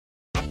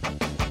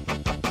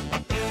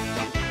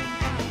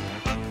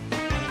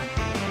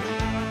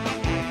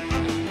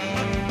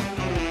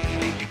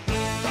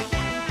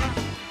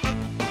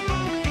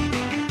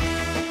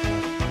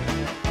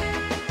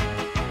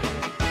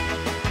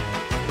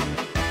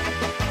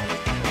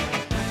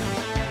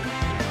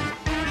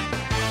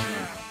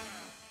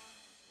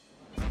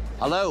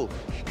Hello,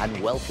 and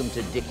welcome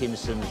to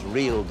Dickinson's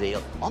Real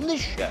Deal. On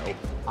this show,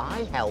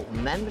 I help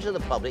members of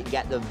the public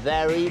get the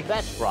very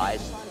best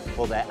price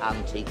for their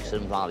antiques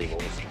and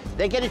valuables.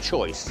 They get a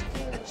choice.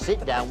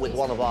 Sit down with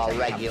one of our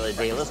regular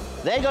dealers.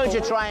 They're going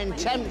to try and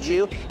tempt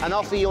you and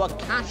offer you a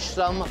cash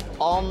sum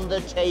on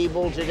the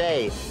table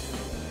today.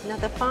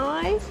 Another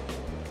 5?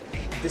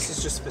 This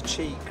is just for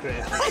cheek,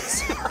 really.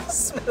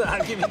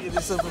 I'm giving you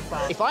this other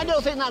 5. If I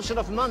don't think that's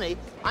enough money,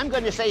 I'm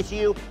going to say to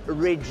you,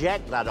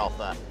 reject that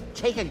offer.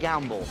 Take a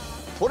gamble.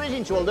 Put it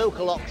into a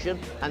local auction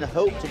and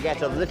hope to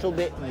get a little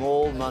bit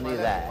more money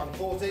there.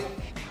 140.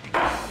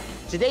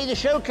 Today, the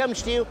show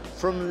comes to you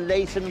from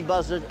Leighton,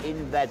 Buzzard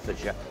in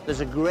Bedfordshire.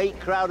 There's a great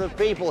crowd of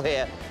people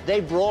here.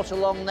 They brought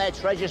along their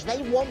treasures.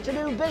 They want to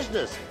do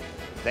business.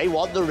 They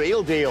want the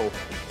real deal.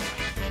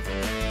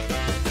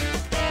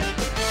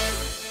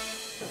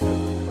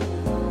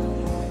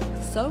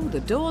 So the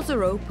doors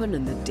are open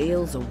and the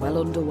deals are well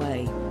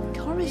underway.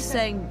 Corrie's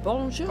saying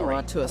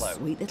bonjour to a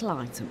sweet little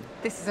item.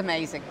 This is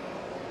amazing.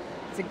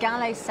 It's a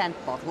Gallet scent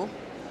bottle.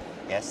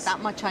 Yes.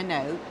 That much I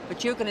know,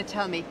 but you're going to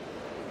tell me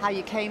how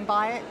you came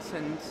by it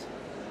and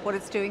what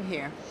it's doing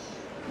here.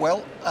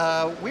 Well,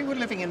 we were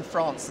living in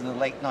France in the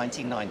late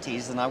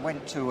 1990s, and I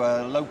went to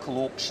a local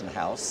auction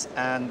house,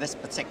 and this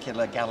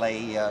particular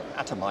Gallet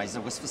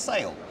atomizer was for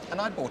sale, and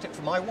I bought it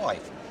for my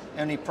wife.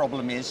 The only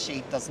problem is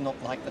she does not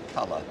like the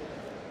colour.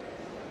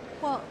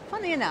 Well,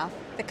 funny enough,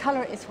 the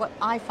colour is what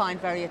I find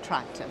very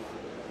attractive.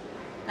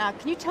 Now,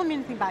 can you tell me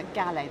anything about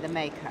Gallet, the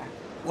maker?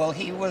 Well,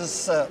 he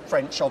was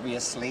French,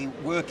 obviously,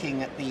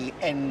 working at the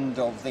end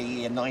of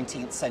the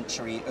 19th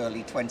century,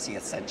 early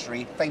 20th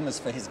century, famous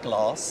for his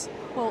glass.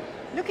 Well,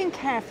 looking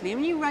carefully,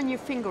 when you run your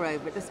finger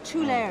over it, there's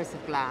 2 layers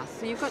of glass.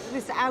 So you've got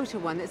this outer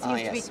one that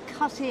seems to be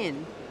cut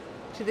in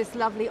to this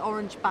lovely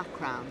orange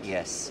background.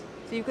 Yes.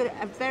 So you've got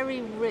a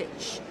very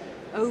rich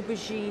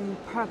aubergine,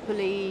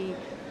 purpley,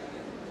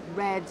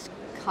 red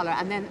colour,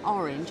 and then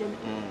orange. And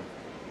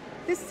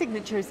this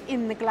signature is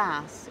in the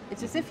glass.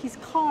 It's as if he's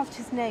carved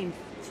his name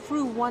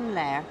through one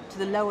layer to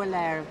the lower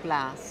layer of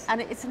glass.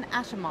 And it's an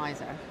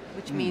atomizer,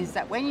 which means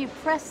that when you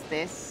press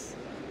this,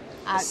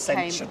 out The scent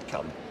came... should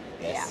come,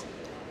 yes.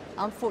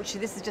 Yeah.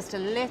 Unfortunately, this is just a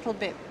little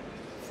bit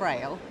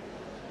frail.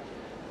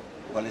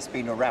 Well, it's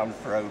been around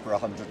for over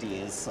 100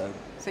 years, so...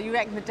 So you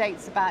reckon the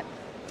date's about...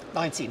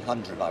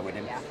 1900, I would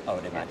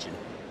imagine.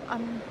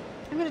 I'm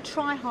going to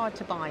try hard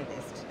to buy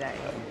this today.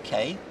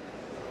 Okay.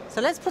 So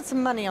let's put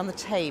some money on the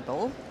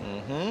table.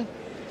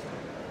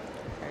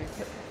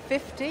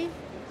 50,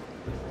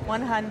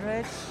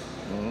 100,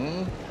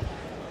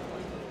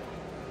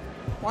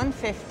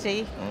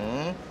 150,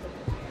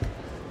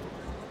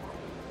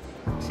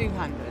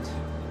 200.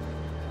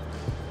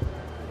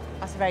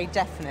 That's very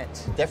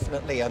definite.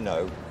 Definitely a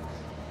no.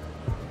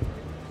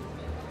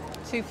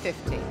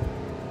 250.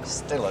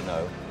 Still a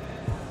no.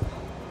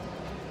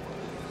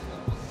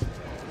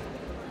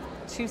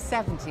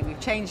 270. We've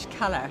changed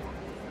colour.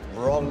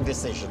 Wrong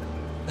decision.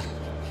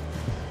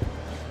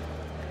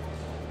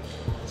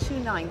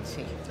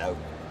 290. No.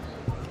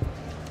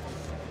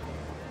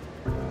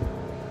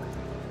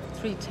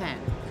 310.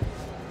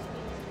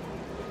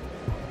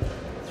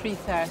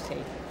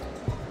 330.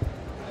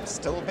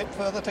 Still a bit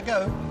further to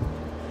go.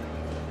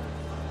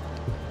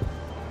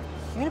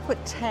 I'm going to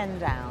put 10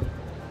 down.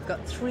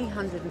 Got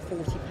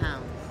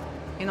 £340.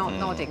 You're not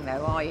nodding,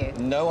 though, are you?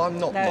 No, I'm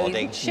not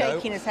nodding. He's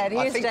shaking his head.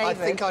 Here's David. I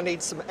think I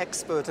need some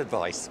expert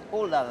advice.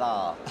 Oh la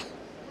la.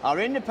 Our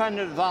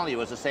independent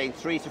valuers are saying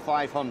 300 to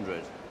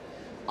 500.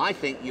 I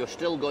think you're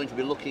still going to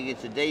be looking in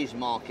today's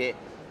market,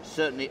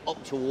 certainly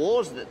up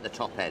towards the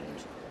top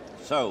end.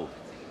 So,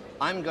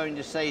 I'm going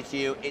to say to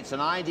you, it's an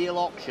ideal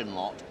auction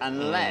lot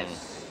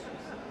unless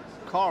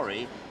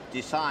Corrie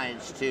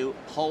decides to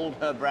hold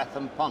her breath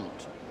and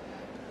punt.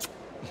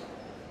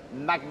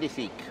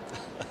 Magnifique.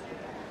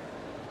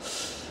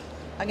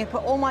 I'm going to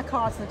put all my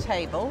cards on the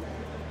table.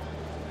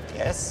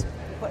 Yes.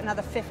 Put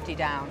another 50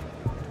 down.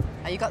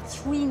 Now, you've got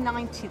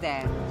 390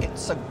 there.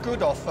 It's a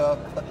good offer,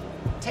 but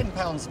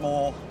 £10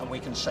 more and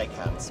we can shake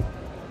hands.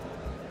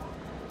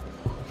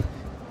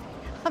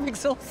 I'm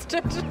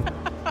exhausted.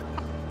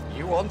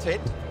 You want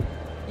it?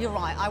 You're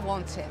right, I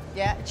want it.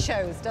 Yeah, it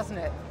shows, doesn't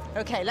it?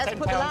 OK, let's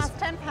put the last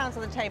 £10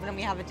 on the table and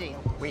we have a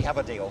deal. We have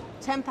a deal.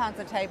 £10 on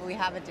the table, we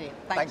have a deal.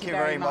 Thank you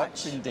very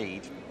much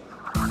indeed.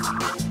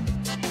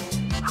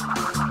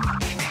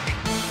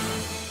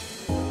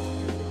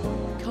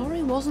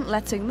 Corrie wasn't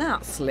letting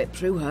that slip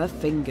through her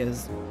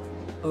fingers.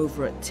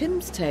 Over at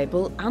Tim's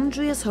table,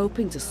 Andrea's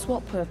hoping to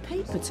swap her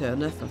paper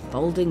turner for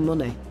folding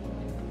money.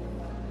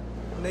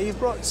 Now, you've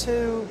brought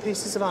 2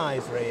 pieces of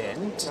ivory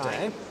in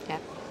today. Right. Yeah.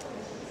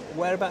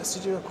 Whereabouts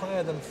did you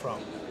acquire them from?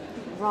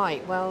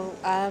 Right, well,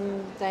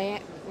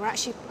 they were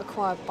actually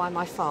acquired by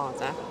my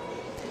father.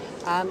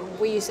 I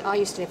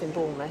used to live in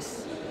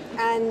Bournemouth.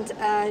 And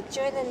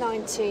during the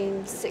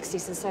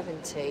 1960s and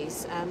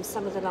 70s,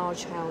 some of the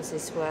large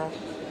houses were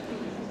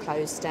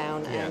closed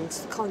down and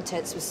the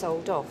contents were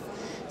sold off.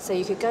 So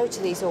you could go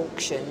to these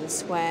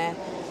auctions where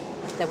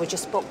there were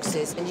just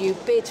boxes, and you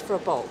bid for a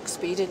box,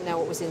 but you didn't know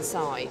what was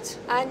inside.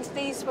 And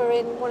these were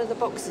in one of the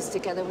boxes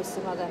together with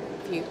some other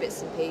few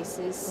bits and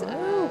pieces.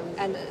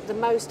 And the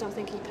most, I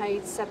think he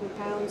paid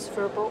 £7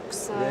 for a box.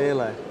 So,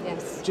 Really?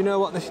 yes. Do you know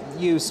what they're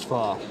used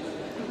for?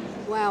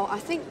 Well, I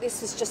think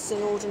this is just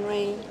an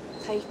ordinary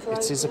paper opener.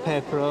 It is a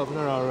paper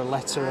opener or a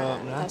letter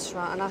opener. That's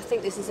right, and I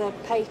think this is a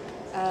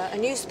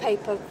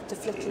newspaper to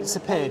flip in It's the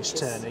a page pages.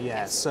 turner,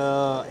 yeah.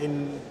 So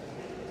in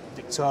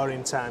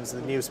Victorian times,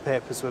 the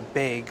newspapers were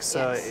big,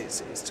 so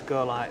Yes. it's to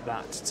go like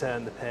that to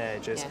turn the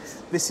pages.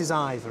 Yes. This is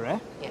ivory,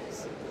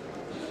 Yes.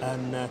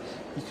 and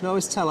you can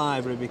always tell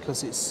ivory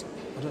because it's,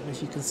 I don't know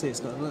if you can see, it's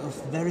got a little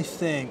very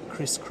faint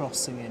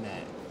crisscrossing in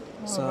it.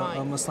 So right.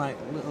 almost like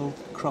little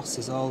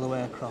crosses all the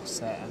way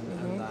across it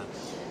and that.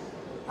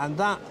 And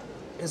that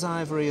is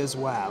ivory as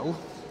well.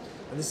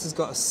 And this has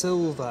got a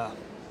silver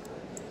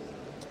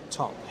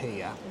top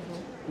here,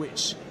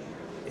 which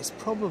is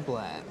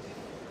probably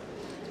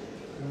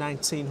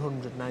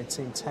 1900,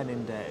 1910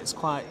 in date. It's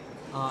quite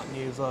Art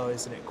Nouveau,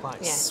 isn't it?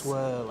 Quite Yes.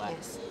 swirly.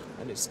 Yes.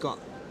 And it's got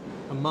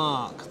a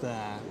mark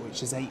there,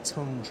 which is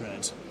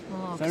 800.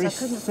 Oh, 'cause Very I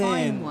couldn't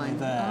find faintly one.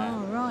 there.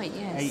 Oh, right,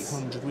 yes.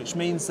 800, which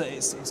means that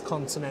it's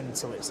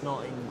continental, it's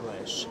not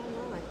English.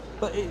 Right.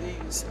 But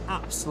it's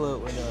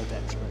absolutely no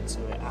detriment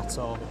to it at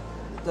all.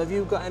 Have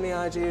you got any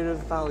idea of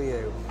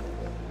value?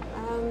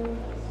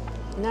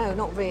 No,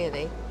 not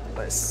really.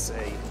 Let's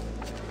see.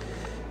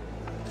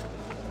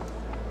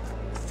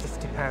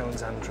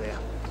 £50, Andrea.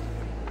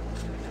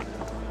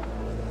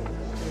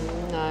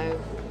 No.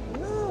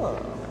 No.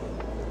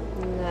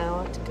 No,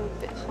 I have to go a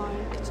bit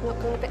higher. Could you not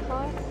go a bit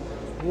higher?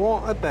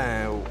 What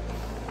about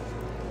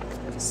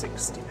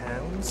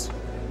 £60?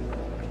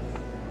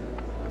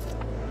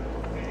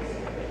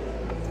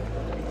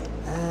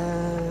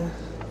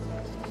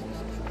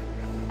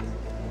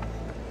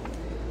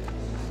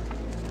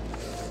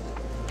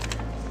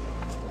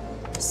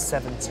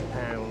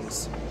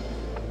 £70.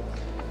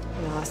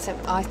 No,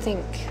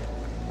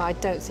 I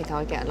don't think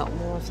I'll get a lot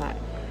more of that.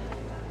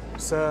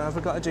 So have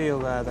we got a deal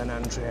there then,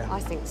 Andrea? I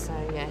think so,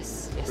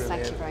 yes. Yes, Brilliant.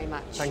 thank you very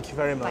much. Thank you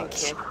very much.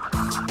 Thank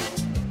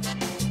you.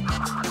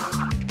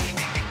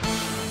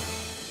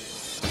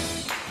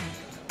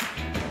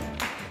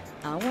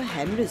 Our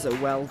Henry's a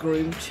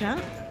well-groomed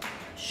chap.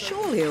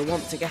 Surely he'll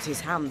want to get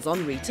his hands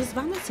on Rita's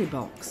vanity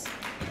box.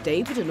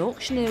 David and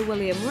auctioneer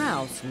William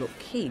Rouse look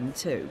keen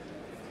too.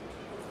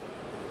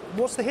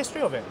 What's the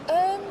history of it?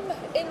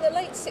 In the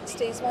late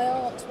 60s, my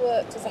aunt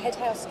worked as a head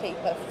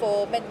housekeeper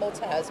for Menmore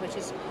Towers, which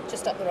is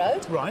just up the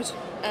road. Right.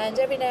 And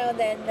every now and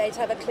then they'd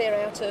have a clear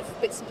out of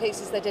bits and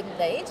pieces they didn't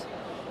need.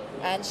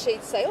 And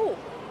she'd say, oh,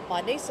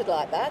 my niece would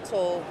like that,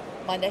 or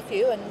my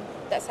nephew, and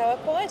that's how I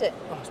acquired it.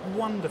 Oh, it's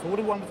wonderful. What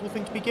a wonderful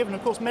thing to be given.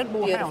 Of course,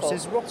 Mentmore Beautiful. House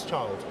is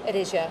Rothschild. It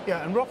is, yeah.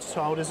 Yeah, and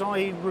Rothschild, as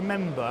I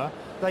remember,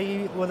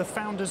 they were the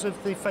founders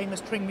of the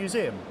famous Tring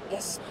Museum.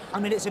 Yes. I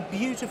mean, it's a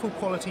beautiful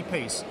quality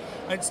piece.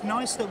 It's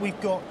nice that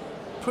we've got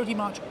pretty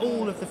much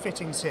all of the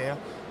fittings here.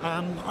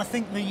 I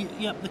think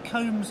the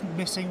comb's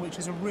missing, which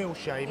is a real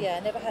shame. Yeah,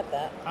 I never had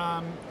that.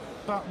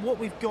 But what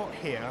we've got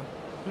here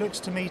looks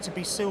to me to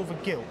be silver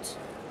gilt.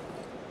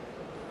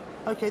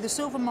 Okay, the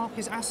silver mark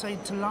is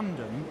assayed to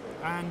London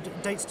and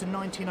dates to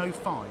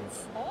 1905.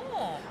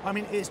 Ah. I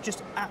mean, it's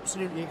just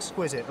absolutely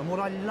exquisite. And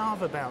what I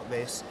love about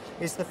this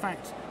is the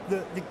fact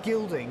that the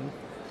gilding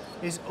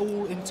is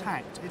all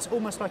intact. It's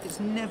almost like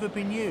it's never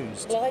been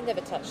used. Well, I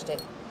never touched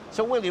it.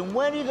 So, William,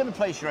 where are you going to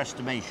place your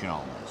estimation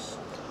on this?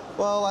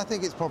 Well, I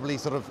think it's probably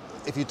sort of,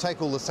 if you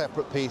take all the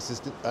separate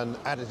pieces and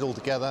add it all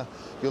together,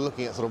 you're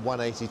looking at sort of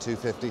 180,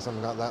 250,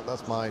 something like that.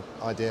 That's my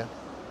idea.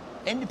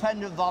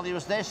 Independent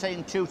valuers, they're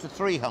saying 200 to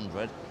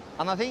 300,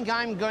 and I think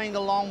I'm going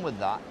along with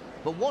that.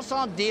 But what's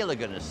our dealer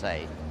going to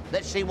say?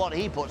 Let's see what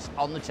he puts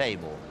on the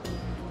table.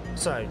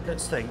 So,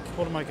 let's think.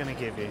 What am I going to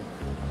give you?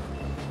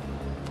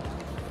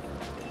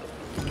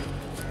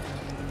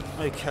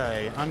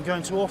 Okay, I'm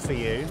going to offer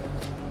you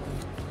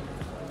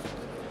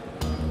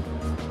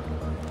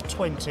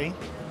 20,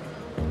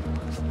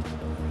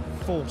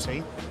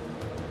 40,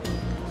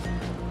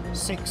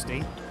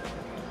 60,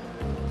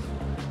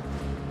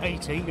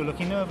 80, you're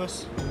looking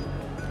nervous,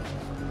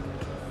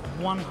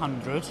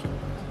 100,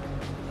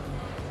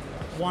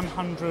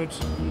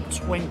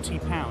 120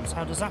 pounds.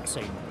 How does that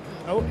seem?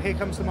 Oh, here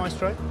comes the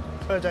maestro.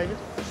 Hello, David.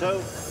 So,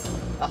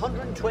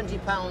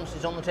 £120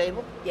 is on the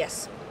table.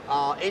 Yes.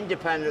 Our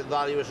independent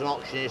valuers and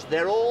auctioneers,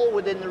 they're all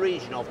within the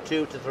region of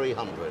 200 to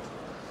 300.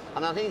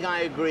 And I think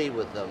I agree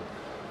with them.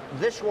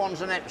 This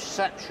one's an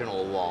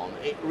exceptional one.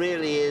 It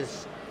really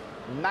is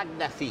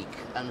magnifique.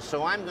 And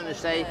so I'm going to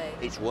say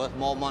it's worth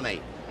more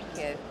money.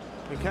 Thank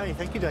you. Okay,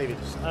 thank you, David.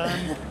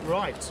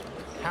 Right,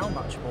 how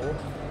much more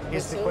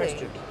is the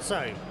question?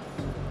 So,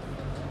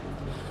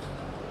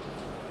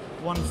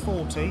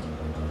 140,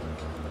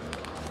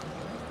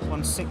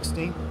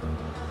 160,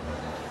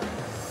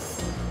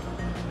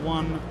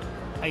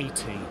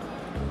 180.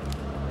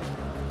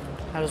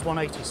 How does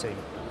 180 seem?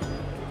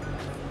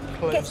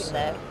 Getting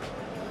there.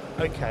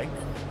 Okay.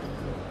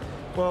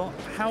 Well,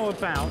 how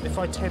about if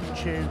I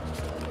tempt you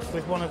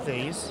with one of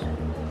these,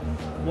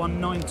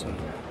 190.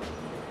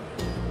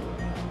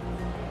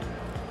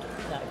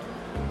 No.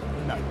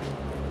 No.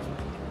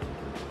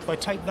 If I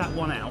take that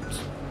one out,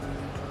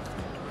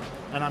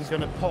 and I'm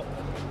going to pop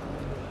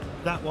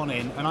that one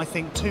in, and I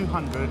think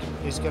 200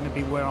 is going to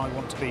be where I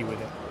want to be with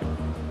it.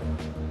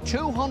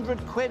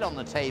 200 quid on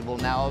the table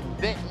now, a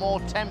bit more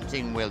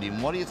tempting,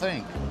 William. What do you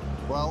think?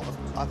 Well,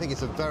 I think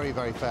it's a very,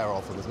 very fair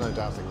offer. There's no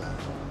doubting that.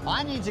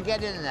 I need to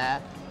get in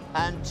there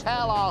and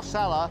tell our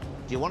seller,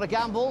 do you want to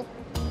gamble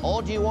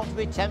or do you want to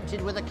be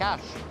tempted with the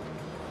cash?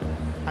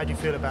 How do you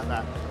feel about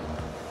that?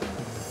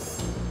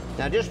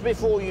 Now, just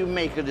before you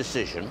make a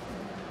decision,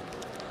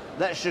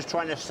 let's just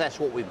try and assess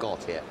what we've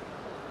got here.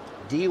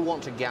 Do you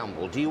want to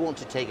gamble? Do you want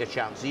to take a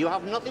chance? You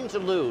have nothing to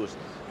lose.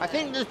 I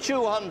think the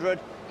 200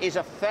 is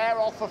a fair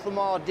offer from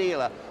our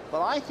dealer,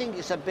 but I think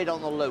it's a bit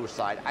on the low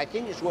side. I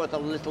think it's worth a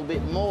little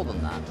bit more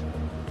than that.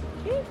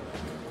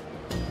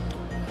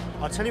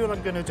 I'll tell you what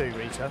I'm going to do,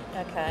 Rita.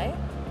 Okay.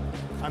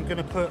 I'm going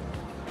to put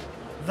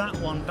that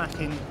one back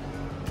in,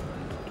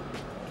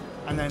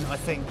 and then I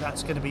think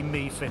that's going to be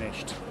me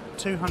finished.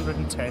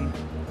 210.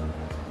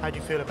 How do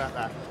you feel about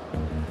that?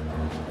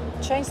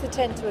 Change the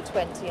 10 to a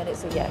 20 and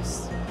it's a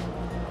yes.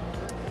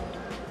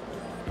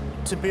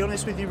 To be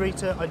honest with you,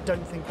 Rita, I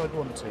don't think I'd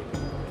want to.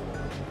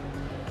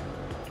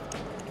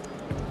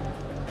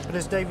 But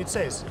as David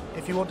says,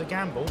 if you want to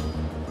gamble...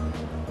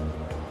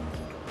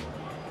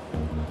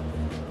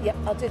 Yep,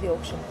 I'll do the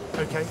auction.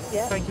 OK.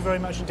 Yeah. Thank you very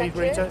much indeed, Thank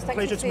you. Rita. Thank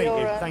Pleasure you to meet for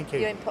you. your, Thank you.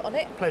 your input on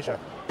it. Pleasure.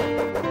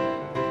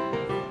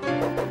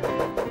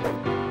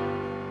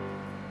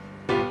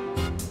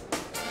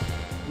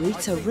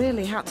 Rita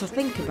really had to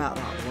think about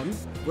that one.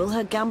 Will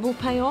her gamble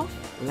pay off?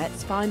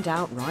 Let's find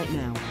out right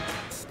now.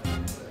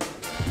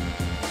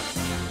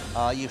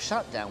 You've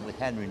sat down with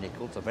Henry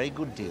Nichols, a very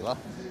good dealer.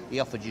 He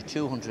offered you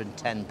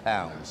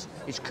 £210.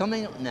 It's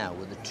coming up now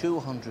with a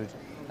 £200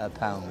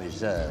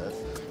 reserve.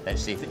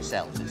 Let's see if it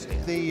sells. It's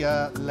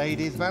here. The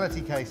ladies'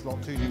 vanity case,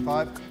 lot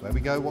 225. Where we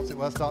go, what's it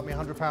worth? Start me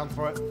 £100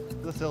 for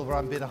it. The silver,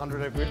 I'm bid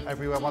 100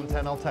 everywhere.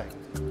 110 I'll take.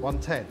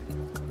 110.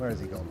 Where has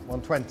he gone?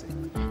 120.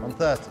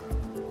 130.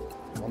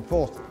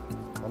 140.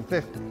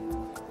 150.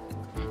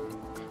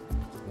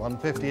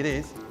 150 it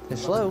is.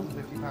 It's slow.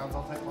 £50,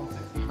 I'll take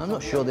 160. I'm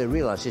not sure they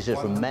realise this is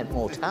from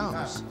Metmore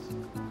Towns.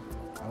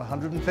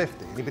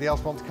 150. Anybody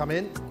else want to come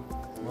in?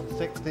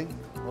 160,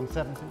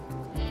 170,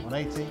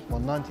 180,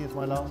 190 is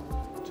my last.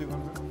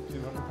 200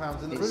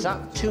 £200 in the room. It's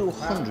at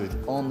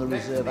 200 on the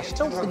reserve. I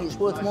still think it's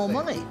worth more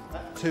money.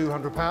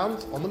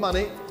 £200 on the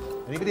money.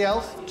 Anybody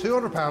else?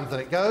 £200 then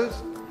it goes.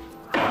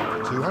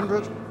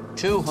 200.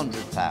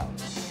 £200.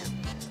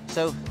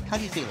 So, how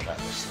do you feel about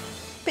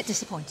this? Bit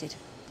disappointed.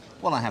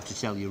 Well, I have to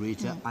tell you,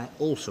 Rita, I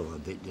also am a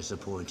bit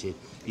disappointed.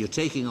 You're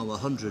taking on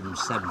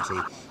 170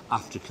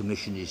 after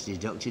commission is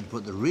deducted,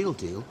 but the real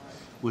deal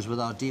was with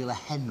our dealer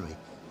Henry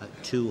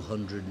at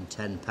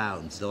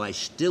 £210, though I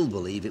still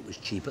believe it was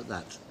cheap at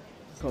that.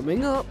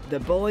 Coming up, the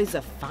boys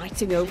are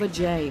fighting over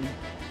Jane.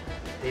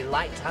 They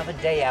like to have a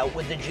day out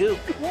with the Duke.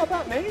 What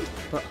about me?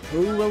 But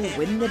who will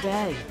win the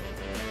day?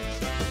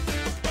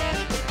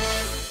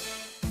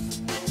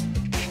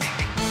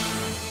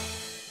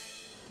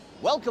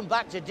 Welcome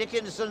back to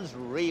Dickinson's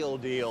Real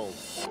Deal.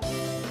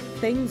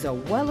 Things are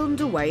well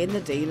underway in the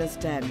dealer's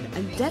den,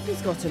 and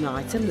Debbie's got an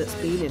item that's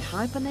been in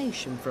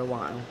hibernation for a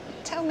while.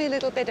 Tell me a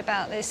little bit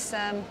about this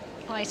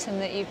item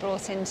that you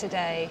brought in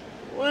today.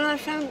 Well, I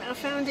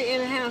found it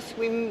in a house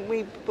we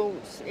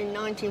bought in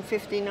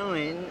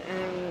 1959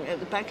 at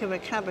the back of a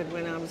cupboard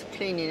when I was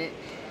cleaning it,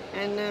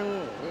 and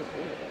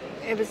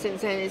ever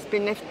since then it's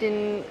been left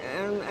in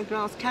a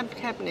glass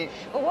cabinet.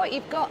 Well, what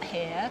you've got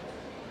here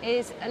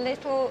is a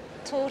little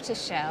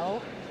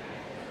tortoiseshell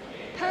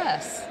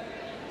purse.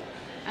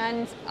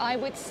 And I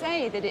would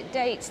say that it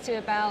dates to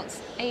about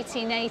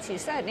 1880,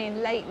 certainly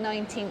in late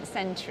 19th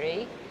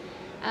century.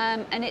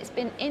 And it's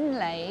been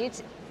inlaid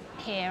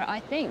here, I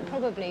think,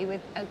 probably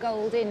with a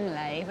gold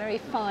inlay, very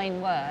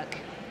fine work.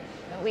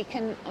 But we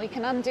can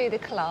undo the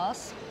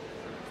clasp.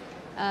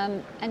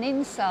 And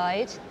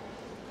inside,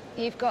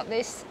 you've got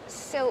this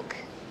silk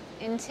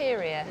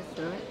interior. That's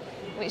right.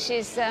 Which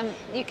is,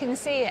 you can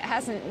see it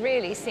hasn't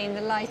really seen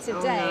the light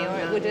of day, or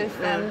it would have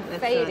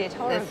faded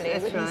horribly,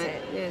 wouldn't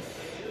it? Yes.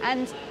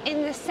 And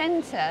in the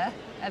centre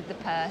of the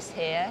purse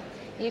here,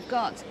 you've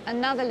got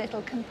another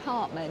little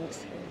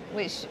compartment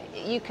which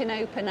you can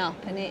open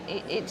up, and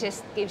it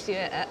just gives you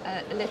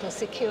a little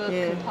secure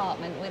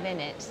compartment within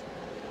it.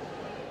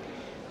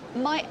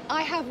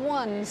 I have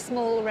one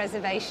small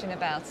reservation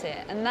about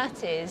it, and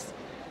that is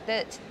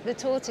that the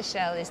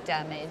tortoiseshell is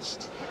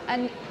damaged.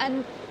 And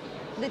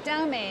the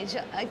damage,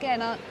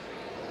 again,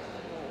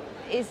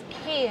 is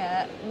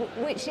here,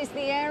 which is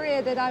the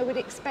area that I would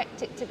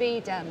expect it to be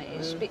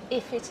damaged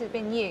if it had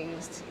been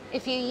used.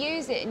 If you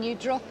use it and you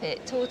drop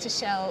it,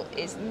 tortoiseshell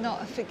is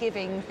not a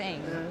forgiving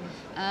thing.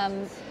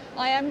 I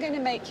am going to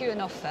make you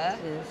an offer,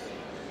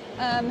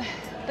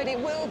 but it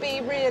will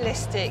be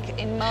realistic,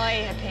 in my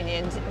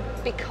opinion,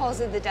 because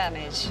of the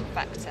damage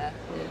factor.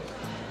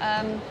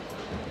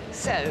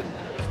 So,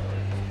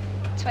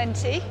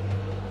 20,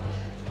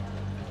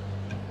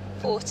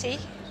 40,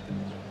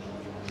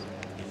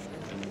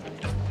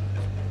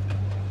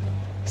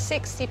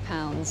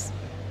 £60.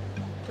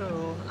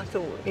 Oh, I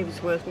thought it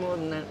was worth more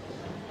than that.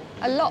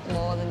 A lot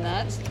more than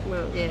that.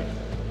 Well, yeah.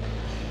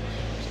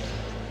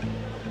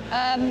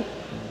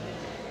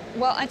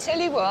 Well, I tell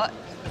you what,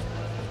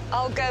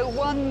 I'll go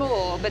one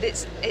more, but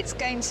it's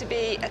going to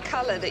be a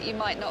colour that you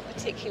might not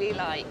particularly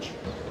like.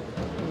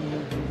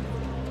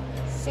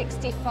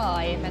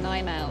 65 and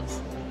I'm out.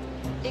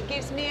 It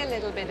gives me a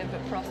little bit of a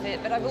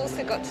profit, but I've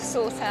also got to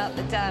sort out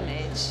the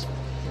damage.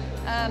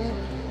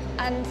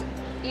 And,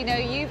 you know,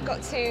 you've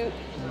got to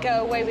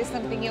go away with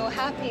something you're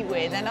happy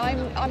with, and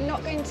I'm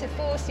not going to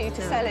force you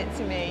to sell it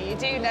to me. You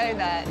do know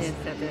that. Yes,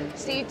 I do.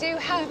 So you do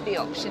have the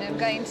option of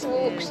going to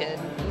auction.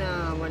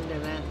 No, I won't do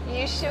that.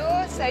 You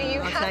sure? So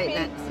I'll take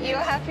that, you're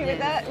happy with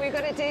that? We've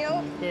got a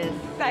deal? Yes.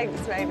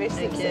 Thanks, Mavis.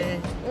 Thank it's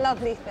you. a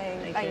lovely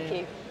thing. Thank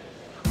you.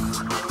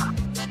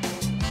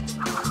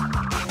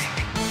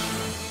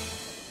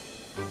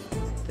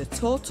 The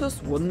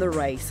tortoise won the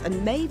race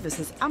and Mavis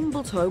has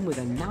ambled home with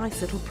a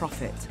nice little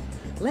profit.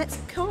 Let's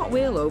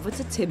cartwheel over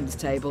to Tim's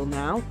table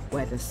now,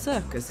 where the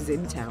circus is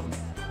in town.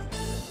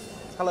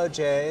 Hello,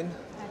 Jane.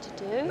 How do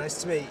you do?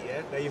 Nice to meet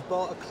you. Now, you've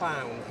bought a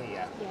clown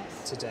here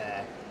Yes.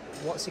 today.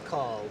 What's he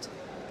called?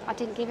 I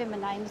didn't give him a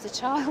name as a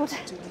child.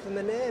 Did you give him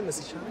a name as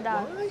a child?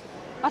 No. Why?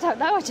 I don't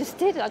know, I just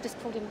did. I just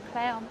called him a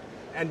clown.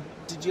 And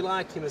did you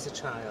like him as a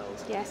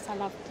child? Yes, I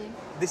loved him.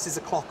 This is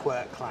a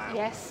clockwork clown.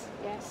 Yes,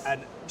 yes.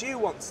 And do you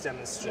want to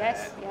demonstrate?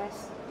 Yes,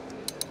 yes.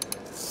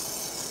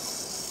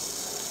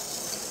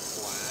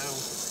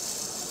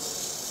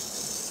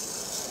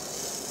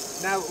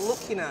 Wow. Now,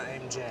 looking at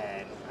him,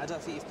 Jane, I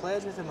don't think you've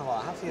played with him a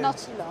lot, have you?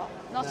 Not a lot,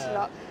 not a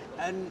lot.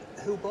 And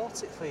who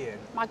bought it for you?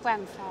 My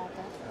grandfather.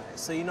 Right,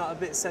 so you're not a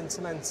bit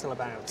sentimental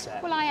about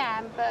it? Well, I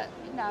am, but,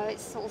 you know,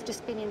 it's sort of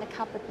just been in the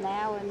cupboard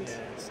now, and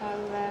so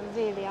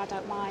really I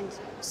don't mind.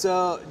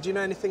 So, do you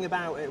know anything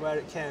about it, where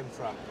it came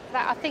from?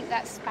 I think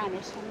that's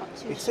Spanish, I'm not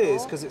too It sure.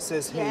 is, because it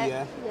says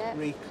here, yeah,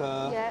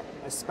 Rico, yeah.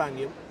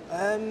 España.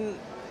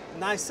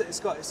 Nice that it's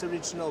got its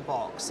original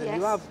box, and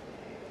you Yes. have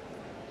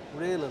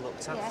really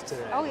looked after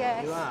it. Oh,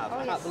 yes. You have. Oh, I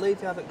yes. can't believe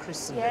you haven't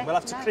christened Yeah, him. We'll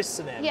have to no.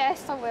 christen him.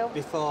 Yes, I will.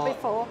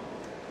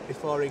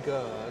 Before he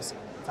goes.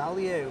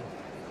 Value.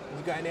 Have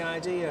you got any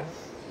idea?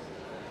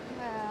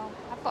 Well,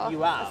 I've got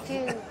You a have?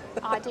 few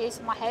ideas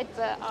in my head,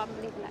 but I'm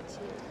leaving that to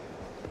you.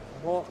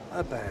 What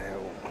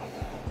about...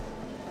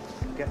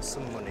 Get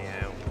some money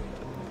out.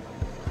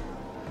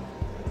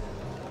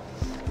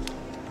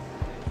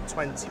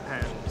 £20.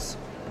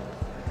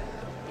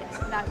 Yes.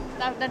 No.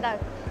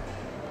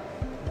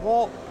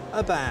 What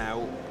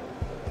about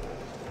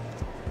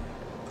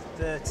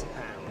 £30?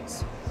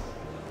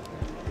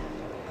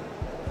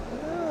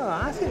 Oh,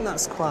 I think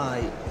that's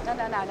quite... No.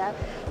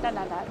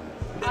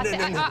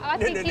 I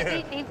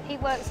think he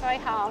works very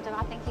hard, and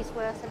I think he's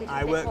worth a little bit more.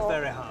 I work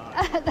very hard.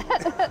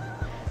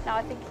 No,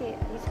 I think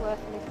he's worth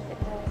a little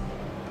bit more.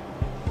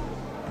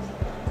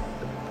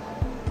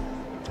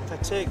 If I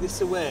take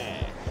this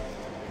away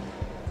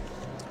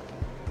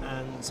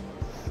and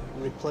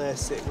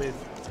replace it with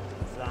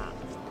that,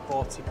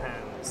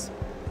 £40.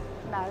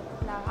 No,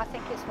 I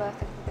think it's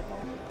worth a little bit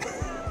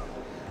more.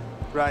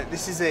 Right,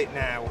 this is it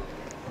now.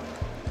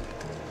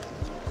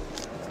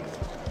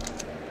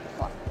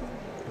 What?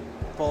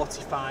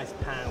 £45.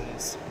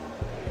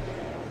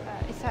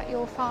 Is that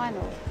your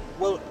final?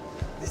 Well,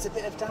 there's a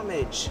bit of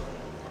damage.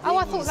 Oh,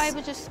 I thought they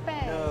were just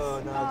spares.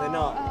 No, they're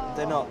not.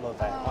 They're not,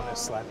 love it,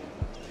 honestly.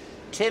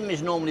 Tim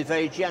is normally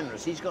very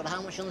generous. He's got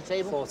how much on the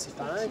table?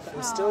 45.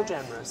 I'm still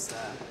generous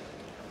there.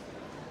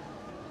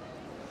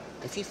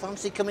 If you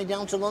fancy coming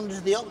down to London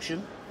to the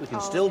auction, we can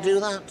Oh, still yeah. do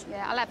that.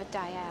 Yeah, I'll have a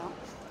day out.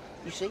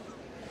 You see,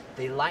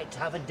 they like to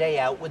have a day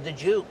out with the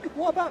Duke.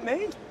 What about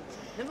me?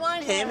 Never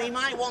mind him. He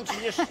might want to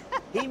just.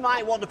 He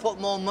might want to put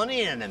more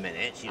money in a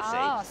minute. You see.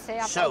 Oh, see,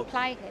 I've got to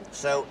play him.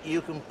 So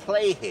you can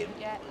play him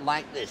Yeah.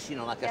 like this, you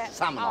know, like Yeah, a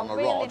salmon I'll on a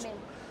reel rod. him in.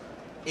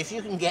 If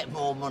you can get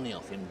more money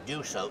off him,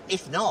 do so.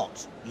 If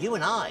not, you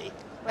and I,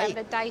 We'll have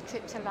a day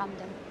trip to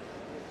London.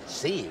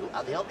 see you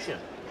at the auction.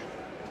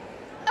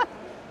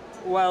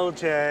 Well,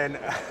 Jane,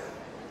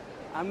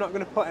 I'm not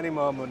going to put any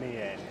more money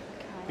in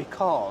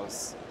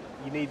because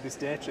you need this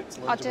day trip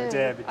to London with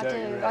David, don't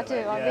you?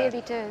 Really? I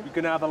really do. You're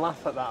going to have a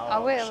laugh at that I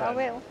auction.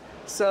 will.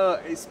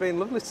 So it's been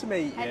lovely to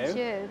meet you. And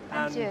you,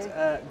 and you.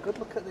 Good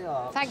luck at the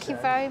auction. Thank you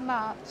very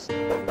much.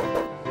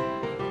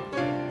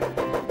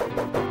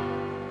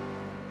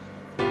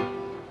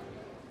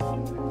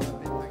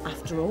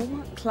 After all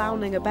that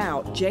clowning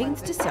about,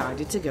 Jane's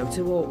decided to go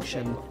to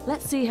auction.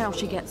 Let's see how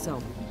she gets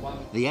on.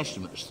 The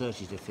estimate is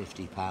 £30 to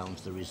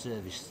 £50. The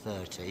reserve is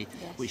 30,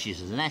 which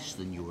is less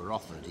than you were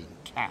offered in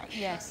cash.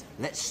 Yes.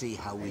 Let's see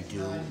how we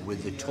do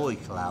with the toy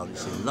clown.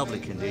 It's in lovely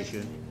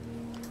condition.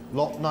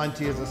 Lot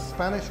 90 is a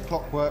Spanish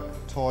clockwork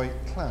toy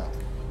clown.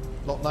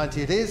 Lot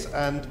 90 it is,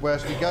 and where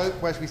should we go?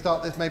 Where should we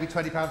start this? Maybe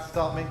 £20 to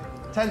start me?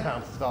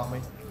 £10 to start me?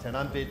 10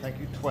 unbid, thank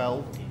you.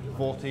 12,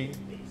 14,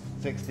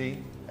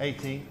 16,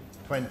 18,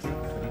 20,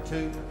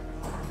 22,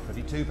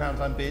 £22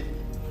 unbid,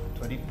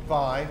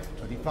 25,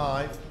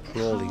 25.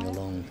 Crawling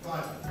along.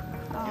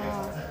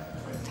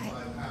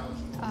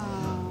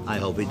 I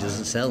hope it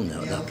doesn't sell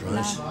now at that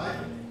price.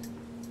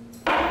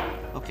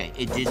 Okay,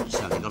 it didn't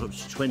sell. It got up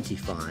to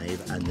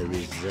 25 and the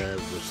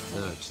reserve was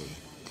 30.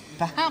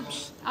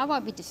 Perhaps I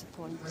won't be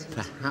disappointed.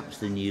 Perhaps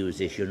the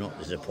news is you're not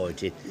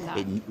disappointed. No.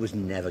 It was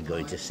never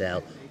going to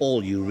sell.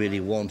 All you really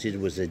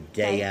wanted was a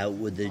day out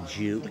with the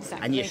Duke,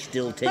 and you're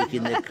still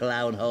taking the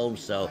clown home,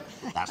 so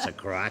that's a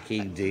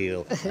cracking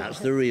deal. That's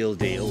the real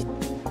deal.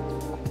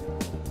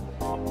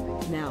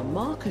 Now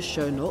Mark has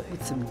shown up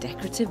with some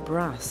decorative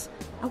brass.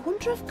 I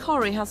wonder if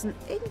Corrie has an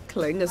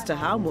inkling as to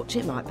how much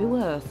it might be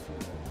worth.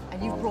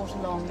 And you've brought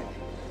along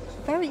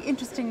a very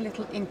interesting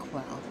little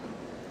inkwell.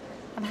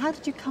 And how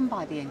did you come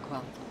by the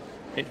inkwell?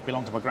 It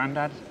belonged to my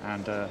granddad,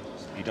 and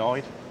he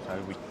died, so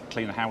we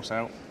cleaned the house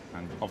out,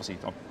 and obviously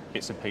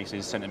bits and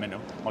pieces,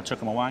 sentimental. I took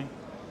them away,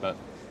 but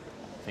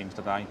things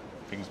today,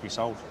 things we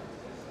sold.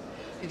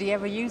 Did he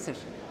ever use it?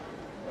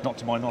 Not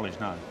to my knowledge,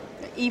 no.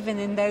 Even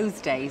in those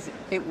days,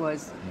 it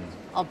was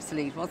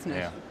obsolete, wasn't it?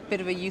 Yeah.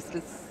 Bit of a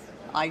useless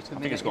item.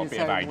 I think it's got a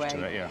bit of age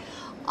to it, yeah.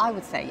 I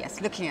would say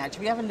yes. Looking at it,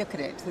 we have a look at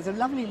it. There's a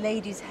lovely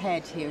lady's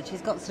head here, and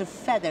she's got sort of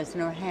feathers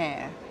in her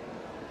hair.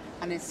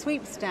 And it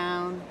sweeps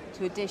down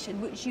to a dish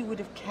in which you would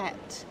have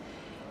kept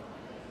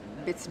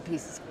bits and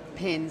pieces,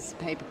 pins,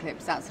 paper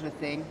clips, that sort of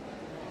thing.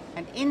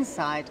 And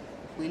inside,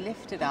 if we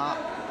lift it up,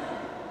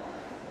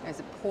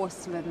 there's a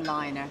porcelain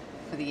liner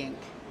for the ink.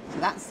 So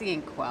that's the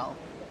inkwell.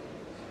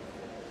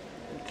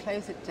 We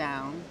close it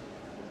down.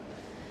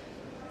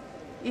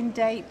 In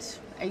date,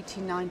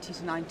 1890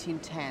 to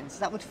 1910. So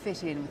that would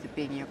fit in with it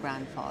being your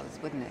grandfather's,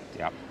 wouldn't it?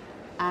 Yep.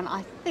 And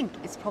I think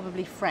it's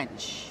probably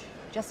French.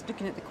 Just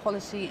looking at the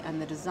quality and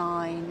the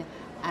design,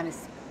 and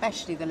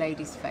especially the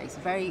lady's face, a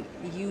very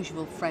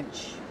usual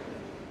French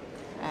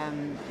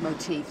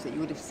motif that you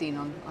would have seen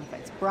on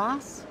it's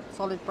brass,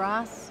 solid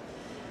brass,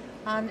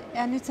 and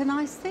it's a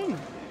nice thing.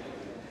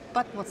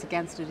 But what's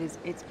against it is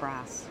it's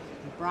brass.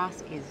 And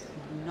brass is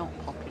not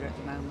popular at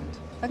the moment.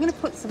 I'm going to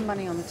put some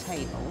money on the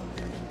table.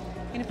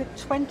 I'm going to put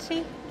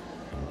 20,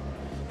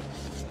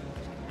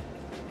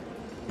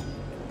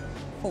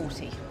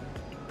 40.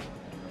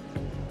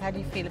 How do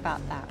you feel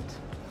about that?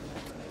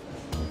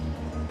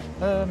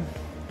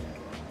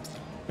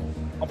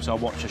 Obviously, I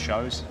watch the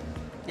shows.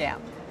 Yeah.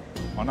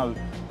 I know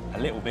a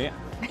little bit.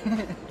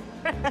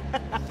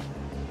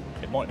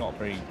 It might not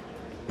be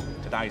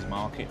today's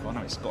market, but I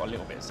know it's got a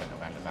little bit of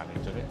sentimental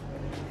value to it.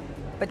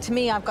 But to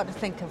me, I've got to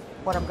think of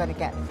what I'm going to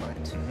get for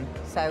it.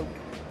 So,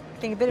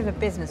 being a bit of a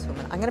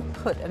businesswoman, I'm going to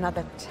put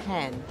another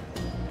 10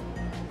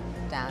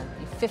 down,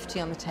 50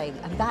 on the table,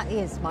 and that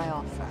is my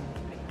offer.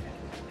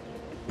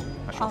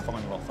 That's your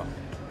final offer.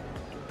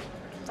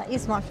 That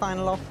is my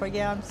final offer,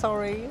 yeah, I'm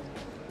sorry.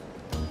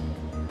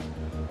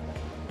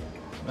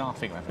 No, I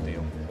think we have a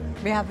deal.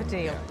 We have a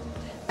deal.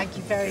 Thank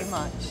you very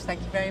much.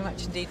 Thank you very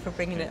much indeed for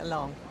bringing it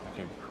along. Thank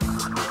you.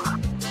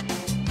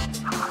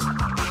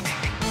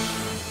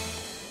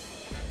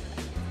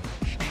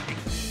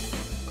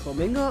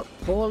 Coming up,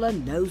 Paula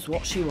knows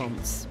what she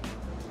wants.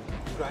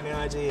 Got any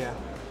idea?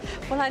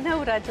 Well, I know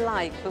what I'd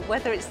like, but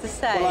whether it's the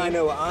same... Well, I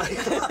know what I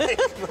like.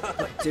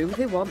 But do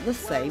they want the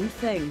same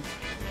thing?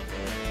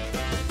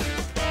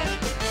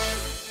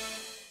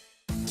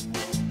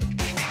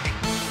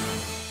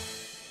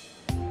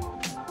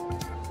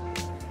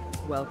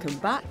 Welcome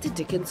back to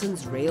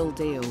Dickinson's Real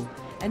Deal.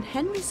 And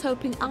Henry's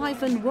hoping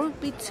Ivan won't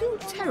be too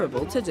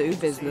terrible to do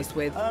business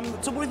with.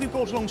 So what have you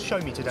brought along to show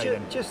me today,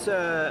 then? Just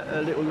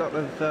a little lot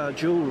of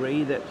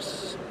jewellery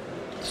that's...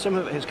 Some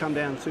of it has come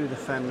down through the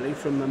family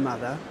from my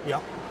mother.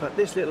 Yeah. But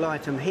this little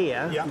item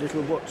here, yeah.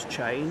 little watch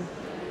chain,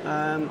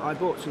 I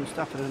bought some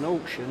stuff at an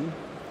auction,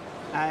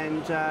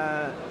 and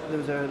there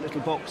was a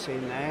little box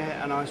in there,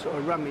 and I sort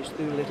of rummaged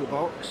through the little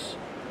box,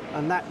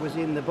 and that was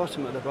in the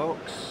bottom of the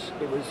box.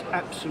 It was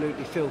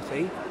absolutely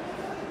filthy,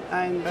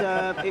 and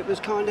it was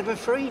kind of a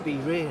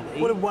freebie, really.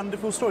 What a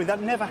wonderful story.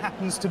 That never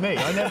happens to me.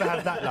 I never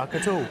have that luck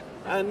at all.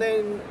 And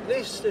then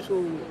this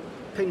little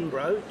pin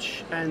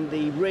brooch and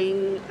the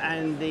ring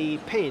and the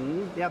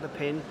pin, the other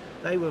pin,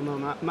 they were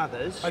my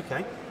mother's.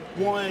 OK.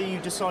 Why are you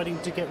deciding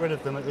to get rid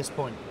of them at this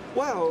point?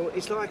 Well,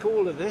 it's like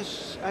all of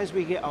this. As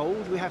we get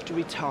old, we have to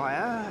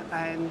retire,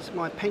 and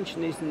my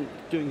pension isn't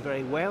doing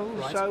very well,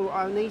 right. So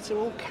I need some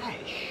more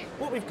cash.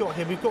 What we've got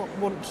here, we've got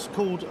what's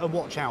called a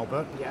watch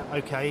Albert. Yeah.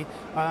 OK.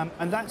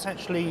 And that's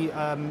actually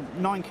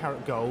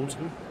 9-carat gold,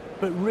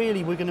 but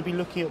really we're going to be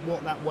looking at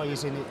what that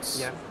weighs in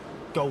its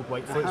gold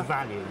weight for its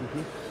value.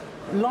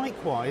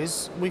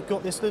 Likewise, we've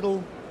got this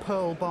little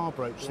pearl bar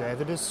brooch there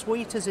that, as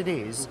sweet as it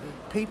is,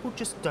 people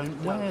just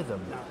don't wear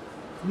them. No.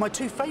 My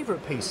two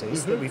favourite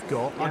pieces that we've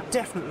got are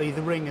definitely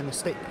the ring and the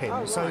stick pin.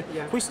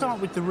 If we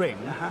start with the ring,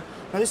 now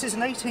this is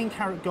an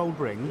 18-carat gold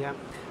ring,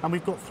 and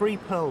we've got 3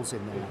 pearls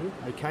in there,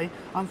 OK?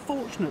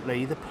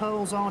 Unfortunately, the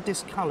pearls are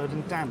discoloured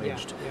and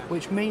damaged,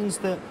 which means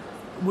that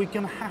we're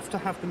going to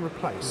have them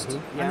replaced.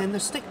 And then the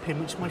stick pin,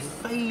 which is my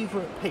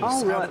favourite piece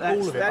out of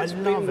all of it. That's I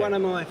love been it. one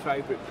of my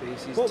favourite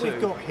pieces What too.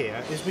 we've got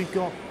here is we've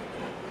got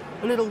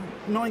a little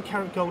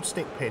 9-carat gold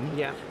stick pin,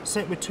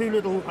 set with 2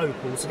 little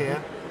opals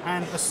here,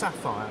 and a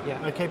sapphire.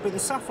 Okay, but the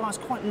sapphire is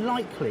quite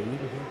likely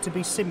to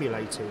be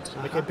simulated,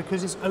 okay,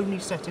 because it's only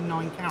set in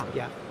 9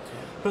 carat.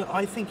 But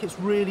I think it's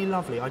really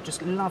lovely. I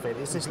just love it.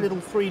 It's this little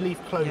 3-leaf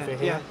clover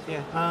here.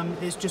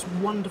 It's just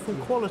wonderful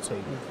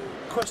quality.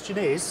 Question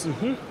is,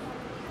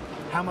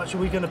 how much are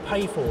we going to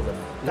pay for them?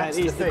 That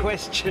is the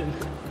question.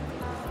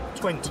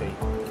 20.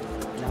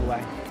 No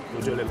way.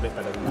 We'll do a little bit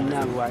better than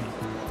that. No way.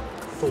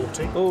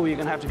 40. Oh, you're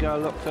going to have to go a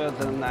lot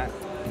further than that.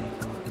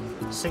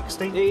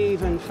 60.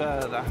 Even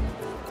further.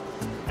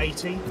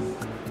 80.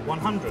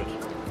 100.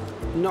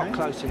 Not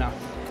close enough.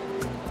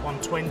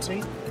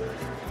 120.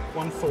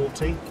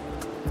 140.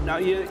 No,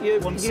 you're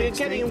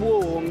getting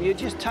warm. You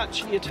just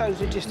touch, your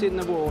toes are just in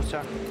the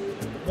water.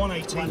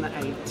 180.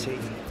 180.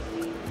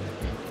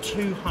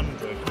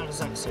 200. How does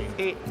that seem?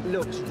 It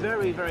looks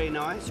very, very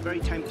nice, very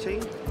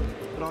tempting.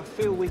 But I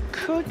feel we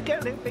could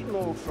get a little bit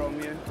more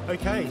from you.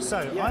 Okay, so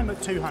I'm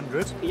at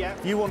 200.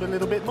 You want a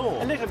little bit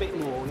more? A little bit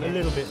more, yes. A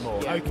little bit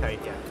more, okay.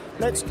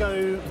 Let's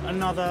go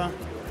another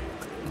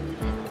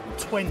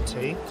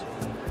 20.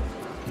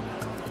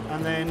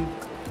 And then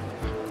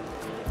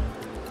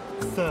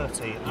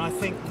 30. And I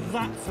think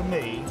that, for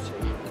me,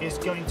 is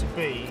going to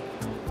be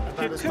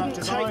about as much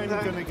as I'm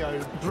going to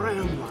go.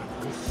 Brown one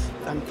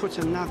and put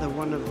another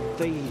one of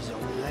these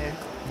on there.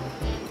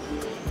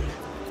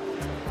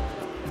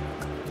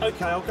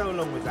 Okay, I'll go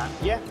along with that.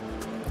 Yeah?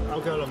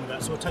 I'll go along with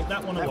that. So we'll take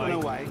that one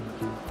away.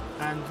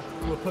 And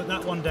we'll put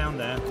that one down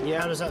there.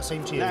 Yeah. How does that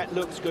seem to you? That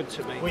looks good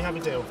to me. We have a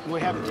deal.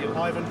 We have a deal.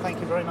 Ivan, thank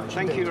you very much.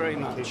 Thank you very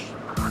much.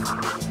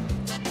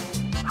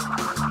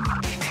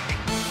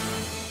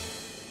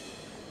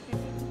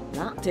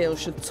 That deal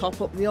should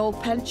top up the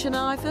old pension,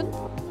 Ivan.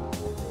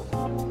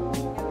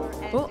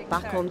 But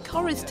back on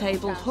Corrie's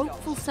table,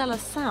 hopeful seller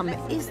Sam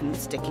isn't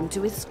sticking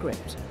to his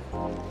script.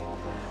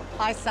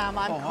 Hi Sam,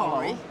 I'm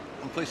Corrie.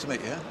 I'm pleased to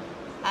meet you.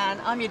 And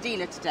I'm your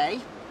dealer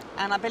today.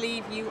 And I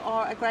believe you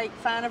are a great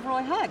fan of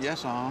Roy Hudd.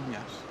 Yes, I am,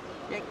 yes.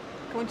 Yeah.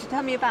 Won't you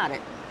tell me about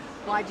it?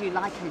 Why do you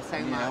like him so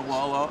much? Yeah,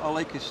 well, I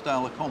like his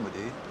style of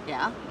comedy.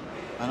 Yeah.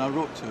 And I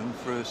wrote to him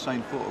for a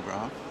signed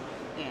photograph.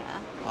 Yeah.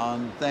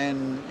 And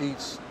then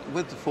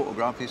with the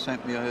photograph, he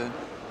sent me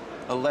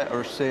a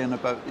letter saying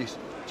about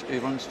he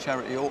runs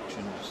charity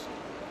auctions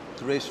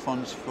to raise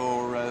funds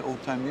for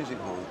Old Town Music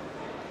Hall.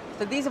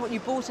 So these are what you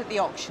bought at the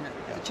auction,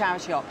 the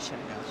charity auction.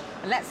 Yes.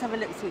 And let's have a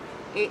look. See,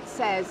 it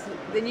says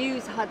the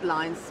news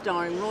headlines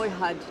starring Roy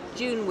Hudd,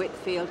 June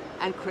Whitfield,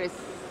 and Chris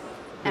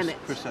Emmett.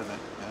 Chris Emmett,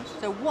 yes.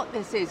 So what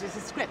this is a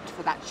script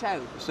for that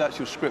show. It's the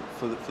actual script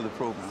for the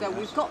programme. So yes.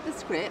 we've got the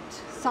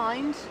script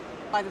signed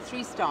by the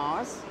 3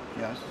 stars.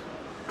 Yes.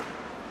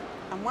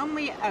 And when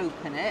we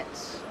open it,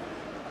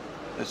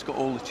 it's got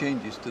all the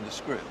changes to the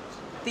script.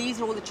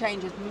 These are all the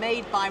changes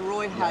made by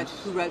Roy Hudd,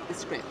 yes. who wrote the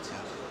script.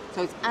 Yes.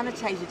 So it's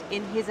annotated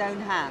in his own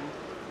hand.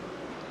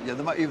 Yeah,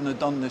 they might even have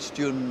done this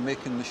during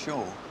making the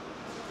show.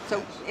 So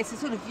yes. It's a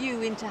sort of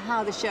view into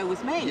how the show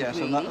was made, yes,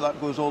 really. and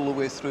that goes all the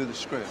way through the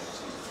script.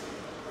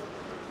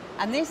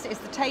 And this is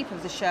the tape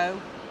of the show?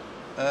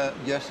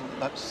 Yes,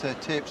 that's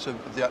tapes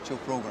of the actual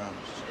programmes.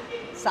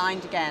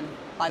 Signed again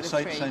by the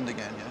 3? Signed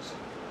again, yes.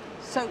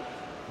 So,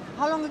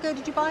 how long ago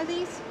did you buy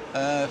these?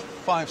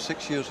 5,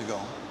 6 years ago.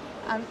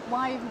 And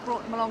why have you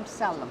brought them along to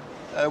sell them?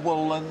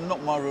 Well,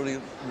 not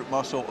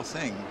my sort of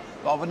thing.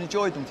 I've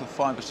enjoyed them for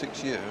 5 or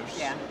 6 years.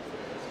 Yeah.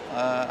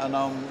 And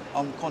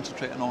I'm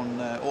concentrating on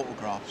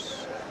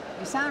autographs.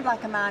 You sound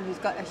like a man who's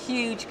got a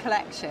huge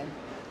collection.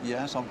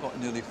 Yes, I've got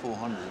nearly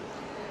 400.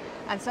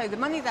 And so the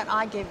money that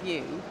I give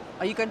you,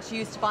 are you going to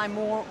use to buy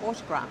more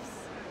autographs?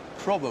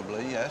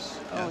 Probably, yes.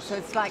 Oh, yes. so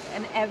it's like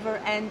an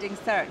ever-ending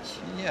search.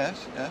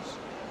 Yes, yes.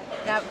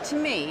 Now, to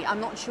me, I'm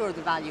not sure of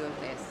the value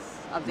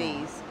of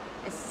these.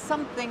 It's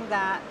something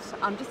that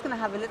I'm just going to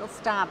have a little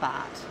stab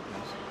at.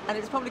 Yes. And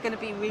it's probably going to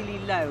be really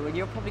low, and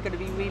you're probably going to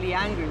be really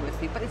angry with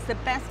me, but it's the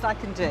best I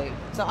can do.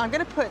 So I'm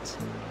going to put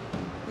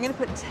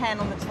 10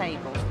 on the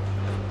table.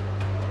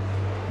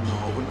 No,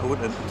 I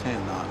wouldn't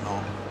entertain that,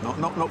 no.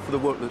 Not for the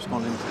work that's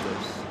gone into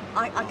this.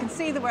 I can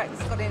see the work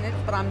that's got in it,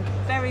 but I'm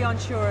very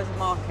unsure of the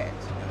market.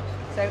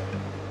 Yes. So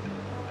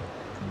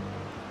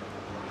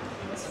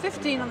it's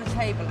 15 on the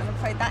table, and I'm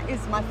afraid that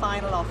is my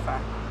final offer.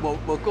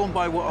 Well, going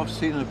by what I've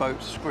seen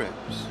about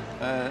scripts,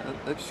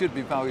 it should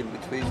be valued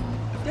between...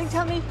 Don't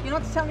tell me, you're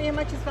not to tell me how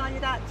much is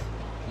valued at?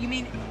 You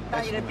mean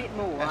valued a bit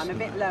more? I'm a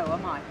bit low,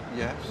 am I?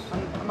 Yes.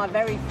 Am I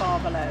very far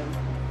below?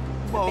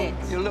 Well, a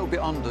bit. You're a little bit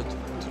under.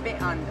 A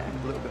bit under.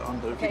 A little bit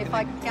under. Okay, if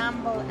I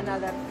gamble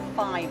another £5,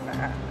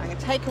 I'm going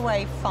to take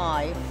away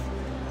 5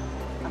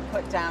 and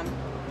put down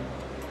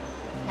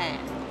 10.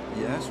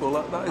 Yes, well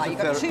that is right, a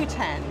fair... You've got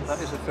 2 10s. That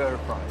is a fair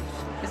price.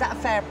 Is that a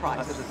fair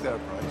price? That is a fair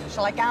price.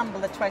 Shall I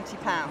gamble the £20?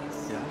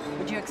 Yes.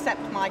 Would you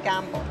accept my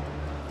gamble?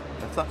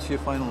 If that's your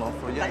final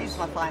offer, yes. That is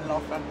my final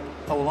offer.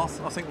 Oh, well,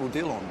 I think we'll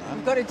deal on that.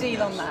 We've got a deal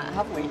yes. on that,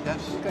 have we?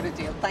 Yes. We've got a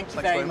deal. Thank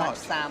you Thanks very much,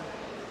 Sam.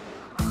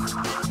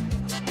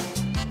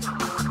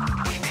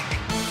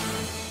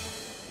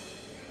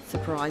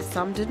 Surprised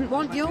Sam didn't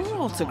want your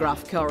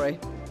autograph, Corrie.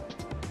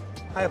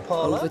 Hi,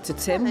 Paula. Over to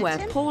Tim, Hello, where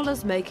Tim.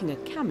 Paula's making a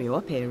cameo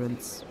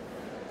appearance.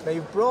 Now,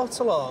 you've brought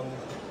along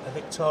a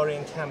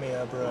Victorian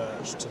cameo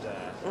brooch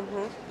today.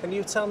 Can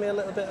you tell me a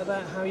little bit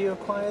about how you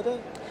acquired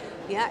it?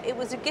 Yeah, it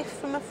was a gift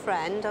from a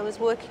friend. I was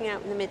working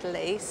out in the Middle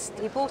East.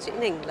 He bought it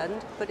in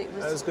England, but it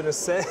was... I was going to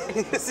say,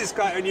 this is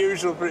quite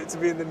unusual for it to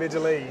be in the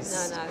Middle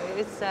East. No, it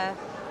was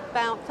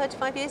about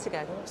 35 years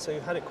ago. So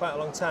you've had it quite a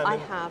long time. I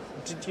and have.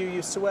 Did you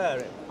used to wear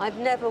it? I've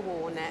never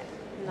worn it.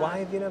 No. Why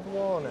have you never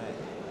worn it?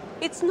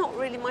 It's not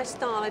really my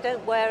style. I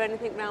don't wear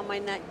anything around my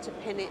neck to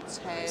pin it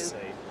to. I see.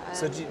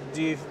 So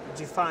do you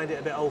find it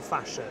a bit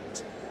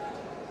old-fashioned?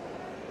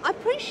 I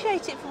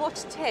appreciate it for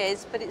what it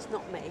is, but it's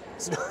not me.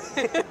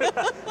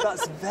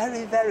 That's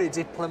very, very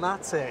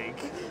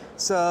diplomatic.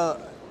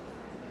 So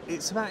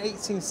it's about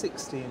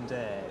 1860 in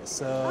date,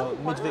 so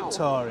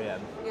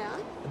mid-Victorian. Yeah.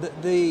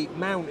 The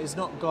mount is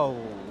not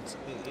gold,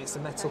 it's a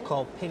metal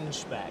called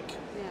pinchbeck.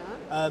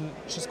 Yeah.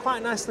 She's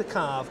quite nicely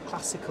carved,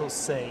 classical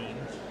scene,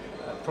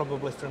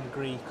 probably from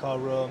Greek or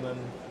Roman,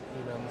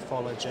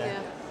 mythology.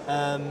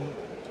 Yeah.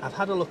 I've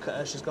had a look at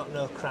her, she's got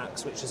no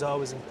cracks, which is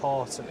always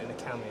important in a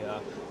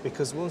cameo,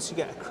 because once you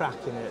get a crack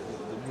in it,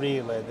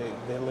 really,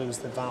 they lose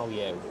the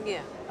value.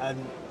 Yeah.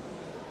 And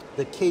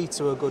the key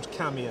to a good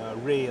cameo,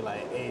 really,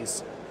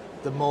 is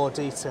the more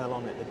detail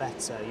on it, the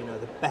better.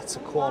 The better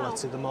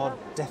quality, the more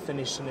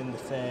definition in the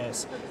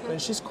face. And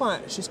she's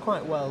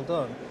quite well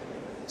done.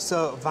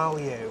 So,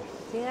 value.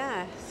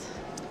 Yes.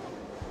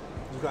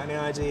 You got any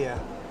idea?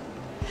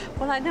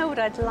 Well, I know what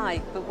I'd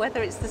like, but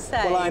whether it's the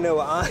same... Well, I know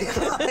what I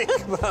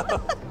like,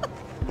 but...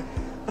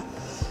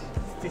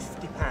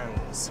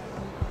 £50.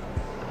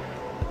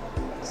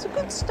 It's a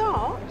good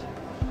start.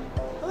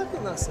 I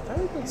think that's a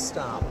very good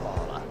start,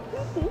 Paula.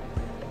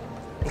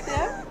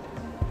 Yeah.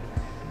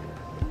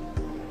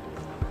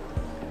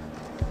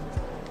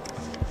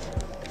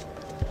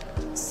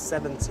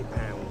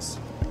 £70.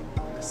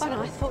 Oh,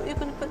 no, I thought you were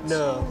going to put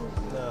No,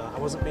 I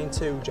wasn't being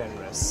too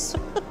generous.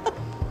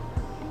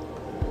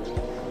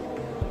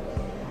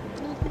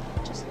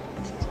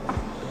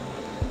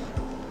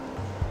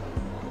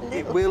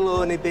 It will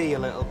only be a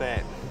little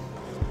bit.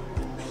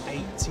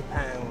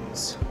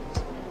 £80.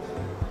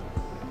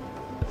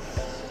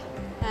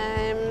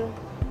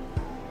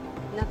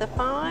 Another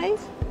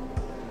 5.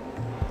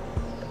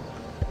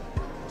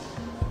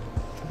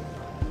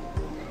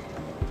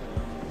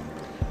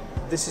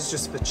 This is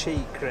just for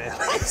cheek, really.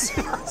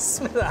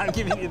 I'm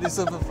giving you this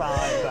other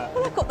 5.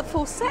 Well, I've got the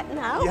full set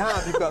now. You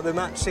have, you've got the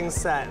matching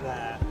set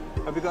there.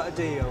 Have we got a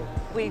deal?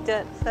 We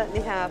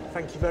certainly have.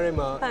 Thank you very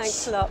much.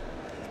 Thanks a lot.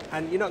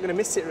 And you're not going to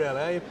miss it,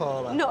 really, are you,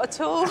 Paula? Not at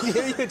all. You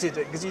did it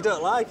because you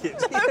don't like it,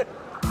 do you?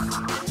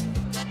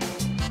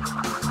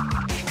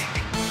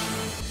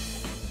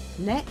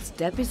 Next,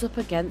 Debbie's up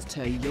against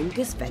her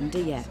youngest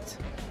vendor yet.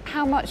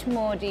 How much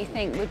more do you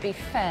think would be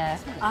fair?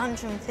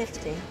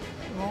 150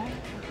 more.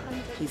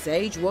 His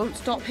age won't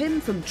stop him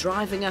from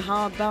driving a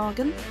hard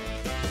bargain.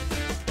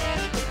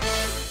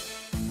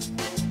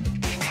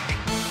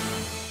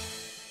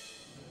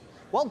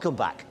 Welcome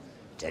back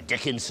to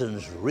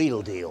Dickinson's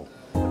Real Deal.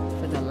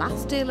 For the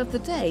last deal of the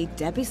day,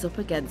 Debbie's up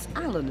against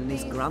Alan and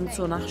his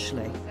grandson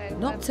Ashley.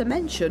 Not to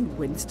mention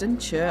Winston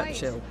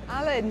Churchill. Right.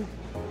 Alan,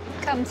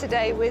 come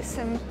today with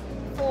some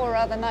 4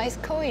 rather nice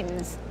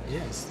coins.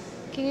 Yes.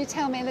 Can you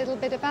tell me a little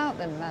bit about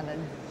them,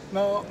 Alan?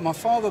 Well, my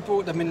father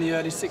bought them in the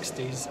early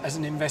 60s as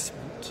an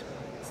investment.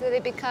 So they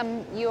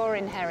become your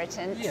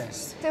inheritance?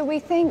 Yes. So we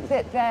think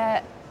that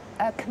they're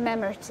a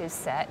commemorative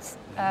set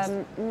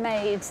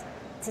made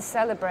to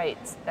celebrate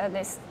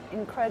this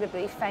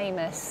incredibly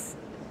famous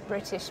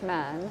British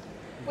man.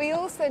 We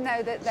also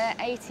know that they're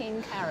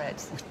 18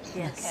 carat.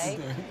 Yes. Okay?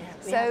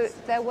 Yes. So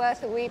they're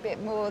worth a wee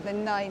bit more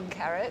than 9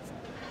 carat.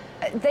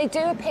 They do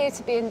appear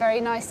to be in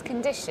very nice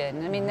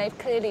condition. I mean, they've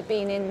clearly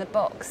been in the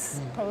box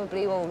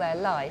probably all their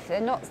life.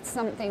 They're not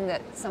something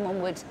that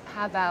someone would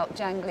have out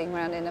jangling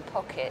around in a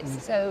pocket.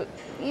 So,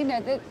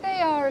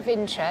 they are of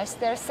interest.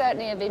 They're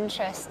certainly of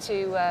interest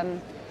to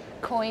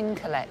coin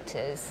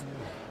collectors.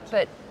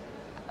 But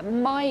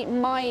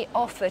my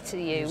offer to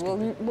you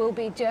will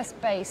be just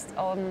based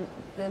on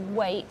the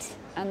weight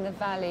and the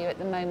value at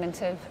the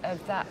moment of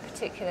that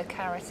particular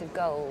carat of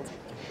gold.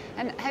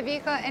 And have you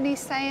got any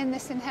say in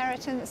this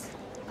inheritance,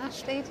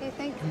 Ashley, do you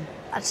think?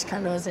 I just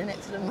kind of was in it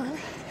for the money.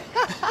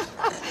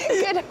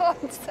 Good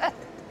answer.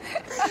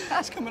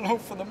 It's come along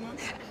for the money.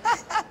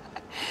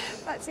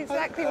 That's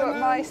exactly what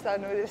my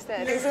son would have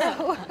said as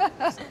well.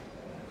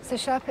 So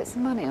shall I put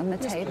some money on the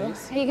table?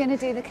 Please. Are you going to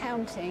do the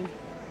counting?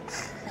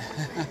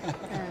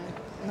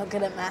 I'm not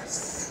good at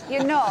maths.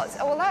 You're not?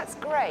 Oh, well, that's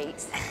great.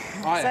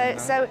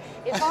 So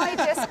if I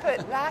just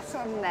put that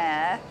on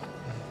there,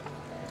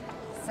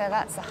 so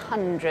that's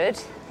 100.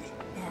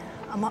 Yeah,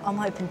 I'm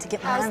hoping to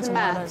get my How's hands the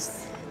on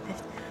maths?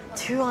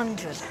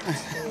 200.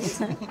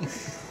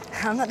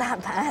 I'm not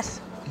that bad.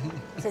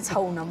 If it's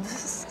whole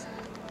numbers.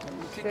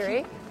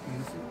 3.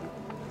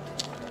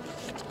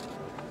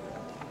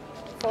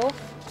 4.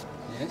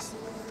 Yes.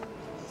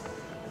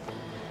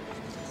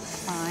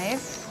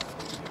 5.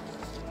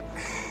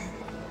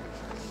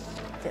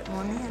 Bit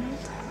more in the end.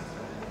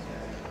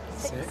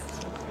 That's it.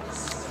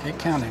 Keep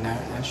counting now,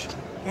 Ash.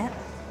 Yeah.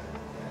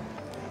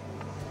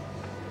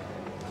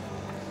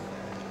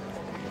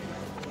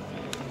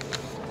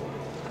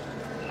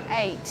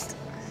 Eight.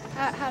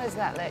 How does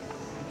that look?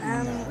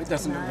 No, it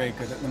doesn't look very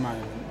good at the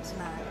moment.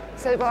 No.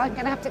 So well, I'm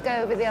going to have to go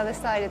over the other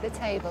side of the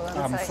table. And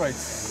I'm so afraid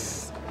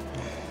so,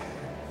 yes.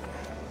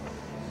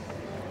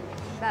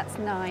 That's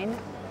 9.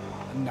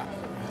 No,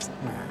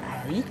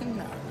 you can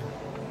no.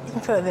 You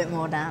can put a bit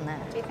more down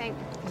there. Do you think?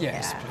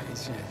 Yes,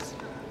 please, yes.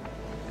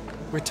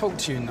 We'll talk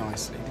to you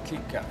nicely to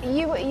keep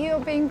going. You're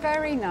being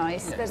very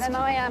nice, Yes. but then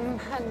I am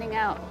handing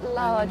out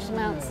large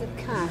amounts of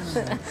cash.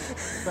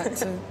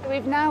 But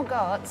We've now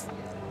got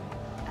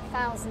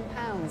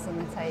 £1,000 on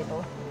the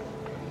table.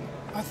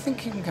 I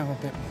think you can go a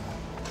bit more.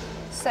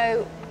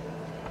 So,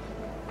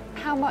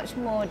 how much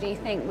more do you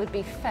think would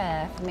be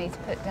fair for me to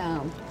put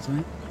down?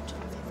 Sorry?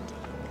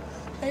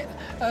 Hey,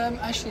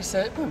 Ashley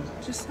said,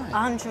 just say.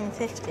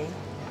 150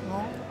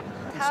 more.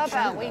 How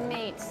about we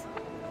meet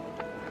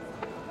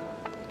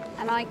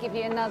and I give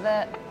you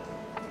another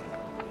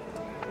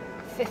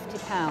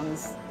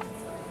 £50?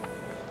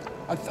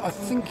 I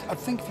think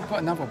if you put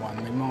another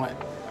one,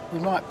 we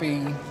might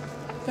be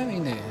very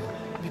near.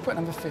 If you put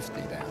another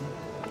 50 down.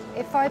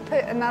 If I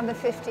put another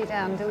 50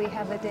 down, do we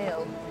have a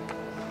deal?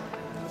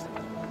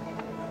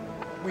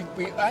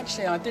 We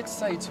actually, I did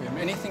say to him,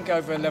 anything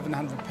over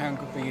 £1,100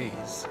 could be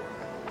ease.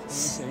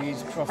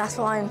 He's profitable. That's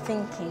what I'm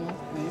thinking.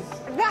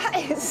 That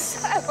is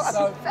so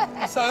unfair.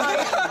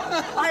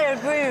 I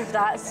agree with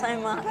that so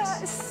much.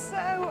 That's so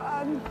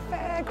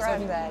unfair,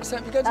 Grandad. So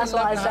if you go to that's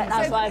why I said.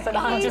 That's why I said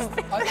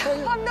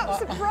 150. I'm not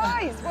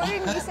surprised. Why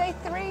didn't you say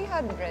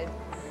 300?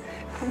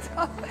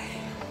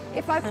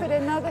 If I put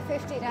another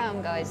 50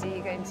 down, guys, are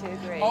you going to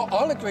agree?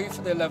 I'll agree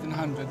for the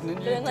 1,100, and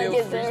then you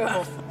deal for his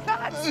profit.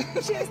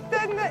 That's just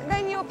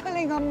then you're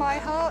pulling on my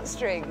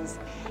heartstrings.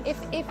 If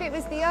it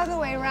was the other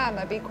way around,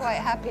 I'd be quite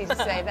happy to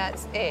say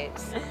that's it,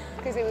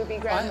 because it would be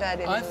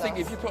Grandad in the I think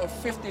loss. if you put a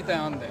 50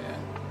 down there,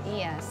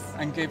 yes,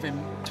 and give him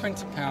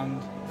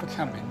 £20 for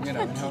coming, you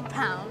know, £20.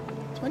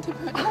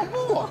 £20, not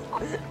more.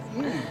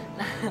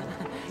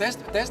 There's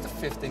the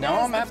 50. Now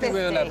I'm happy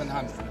with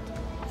 1,100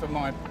 for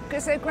my.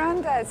 Because so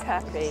Grandad's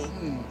happy.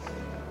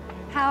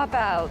 How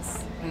about?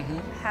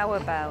 How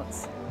about?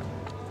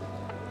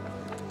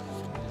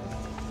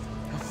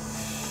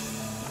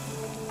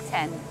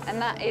 10, and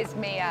that is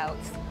me out.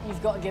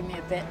 You've got to give me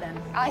a bit then.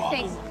 I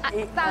think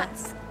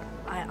that's.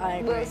 I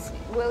agree.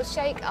 We'll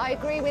shake. I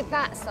agree with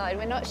that side.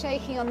 We're not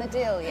shaking on the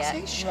deal yet.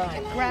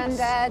 Right.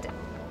 Grandad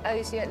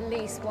owes you at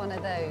least one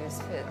of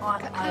those.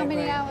 How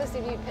many hours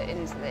have you put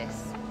into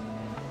this?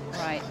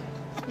 Right.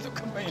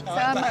 Look at me. So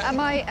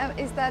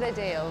is that a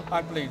deal?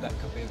 I believe that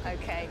could be.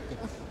 Okay.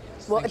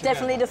 What,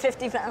 definitely the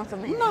 £50 for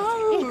me?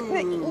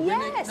 No!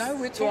 Yes! No,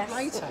 we'll talk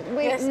later.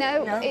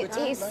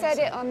 He said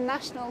it on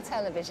national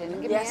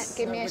television.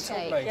 Give me a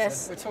shake.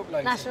 Yes. We'll talk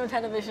later. National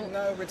television.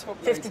 No, we'll talk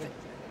later. 50.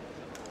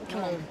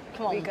 Come on.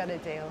 We got a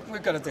deal.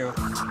 We've got a deal.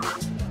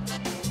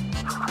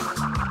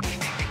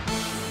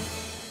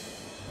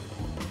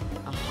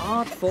 A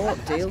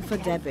hard-fought deal for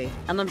Debbie,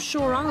 and I'm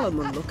sure Alan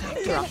will look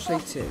after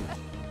Ashley too.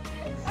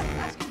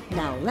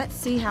 Now, let's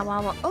see how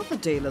our other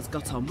dealers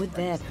got on with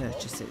their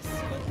purchases.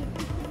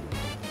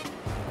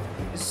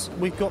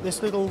 We've got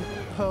this little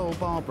pearl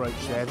bar brooch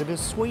there that, as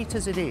sweet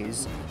as it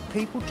is,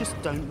 people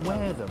just don't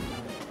wear them.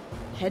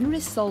 Henry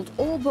sold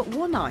all but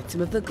one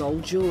item of the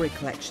gold jewellery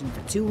collection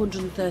for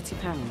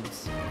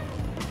 £230.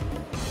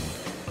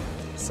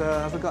 So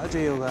have we got a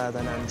deal there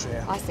then,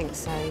 Andrea? I think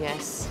so,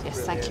 yes. Yes,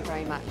 thank you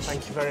very much.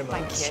 Thank you very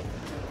much. Thank you.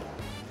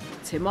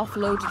 Tim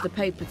offloaded the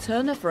paper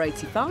turner for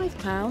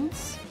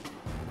 £85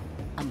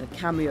 and the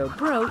cameo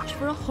brooch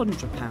for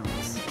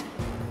 £100.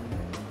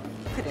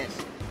 Look at it.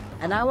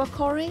 And our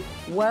Corrie,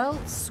 well,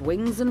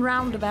 swings and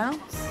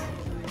roundabouts.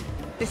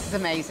 This is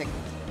amazing.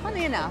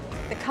 Funny enough,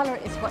 the colour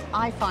is what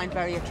I find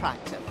very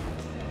attractive.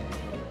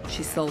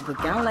 She sold the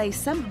Gallet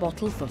scent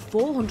bottle for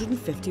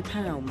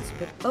 £450,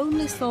 but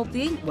only sold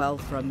the inkwell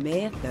for a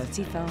mere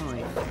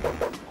 £35.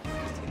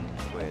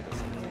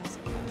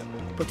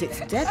 But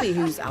it's Debbie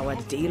who's our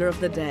dealer of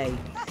the day.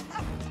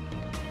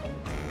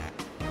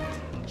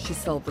 She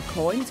sold the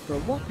coins for a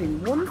whopping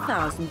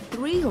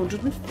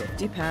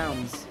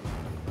 £1,350.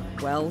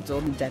 Well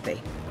done, Debbie.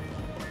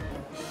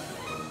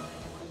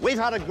 We've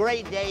had a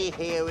great day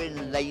here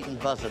in Leighton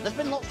Buzzard. There's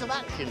been lots of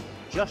action,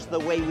 just the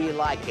way we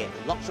like it.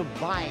 Lots of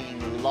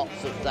buying,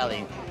 lots of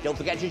selling. Don't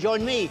forget to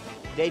join me,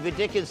 David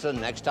Dickinson,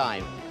 next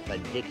time for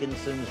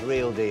Dickinson's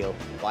Real Deal.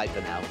 Bye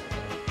for now.